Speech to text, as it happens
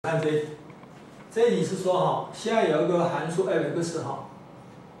看这里是说哈，现在有一个函数 f(x) 哈，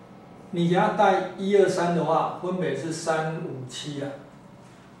你给它带1、2、3的话，分别是3、5、7啊，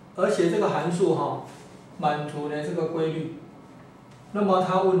而且这个函数哈满足了这个规律。那么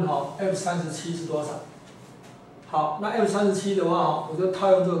他问哈 f37是多少？好，那 f37的话，我就套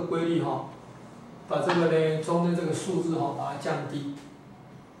用这个规律哈，把这个呢中间这个数字哈把它降低。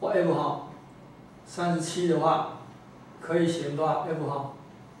我 f 哈37的话，可以写多少 f 哈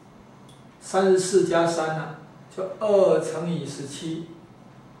？34加3呢，就2乘以17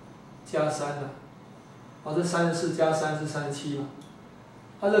加3了。好，这34加3是37嘛？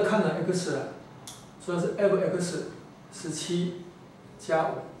它这看成 x 了，所以是 f(x) 17加5。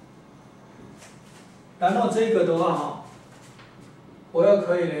然后这个的话哈，我又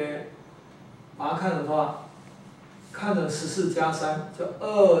可以呢，把它看成多少？看成14加3，就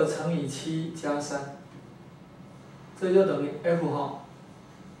2乘以7加3，这就等于 f 哈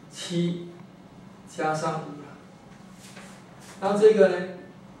7加上5了。然后这个呢，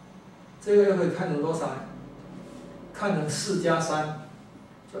这个又可以看成多少呢？看成4加3，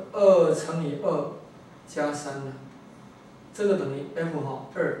就2乘以2加3了。这个等于 f 哈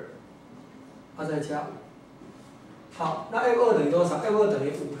2，它再加5。好，那 f2等于多少 ？f2等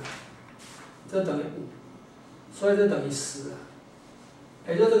于5了，这等于5，所以这等于10了，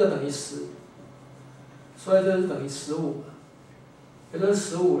也就这个等于10，所以这是等于15，也就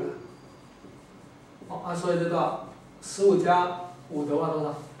是15了。哦所以这多少？15加5的话多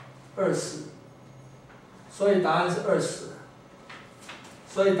少？20，所以答案是20，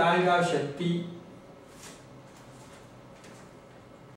所以答案应该要选 B。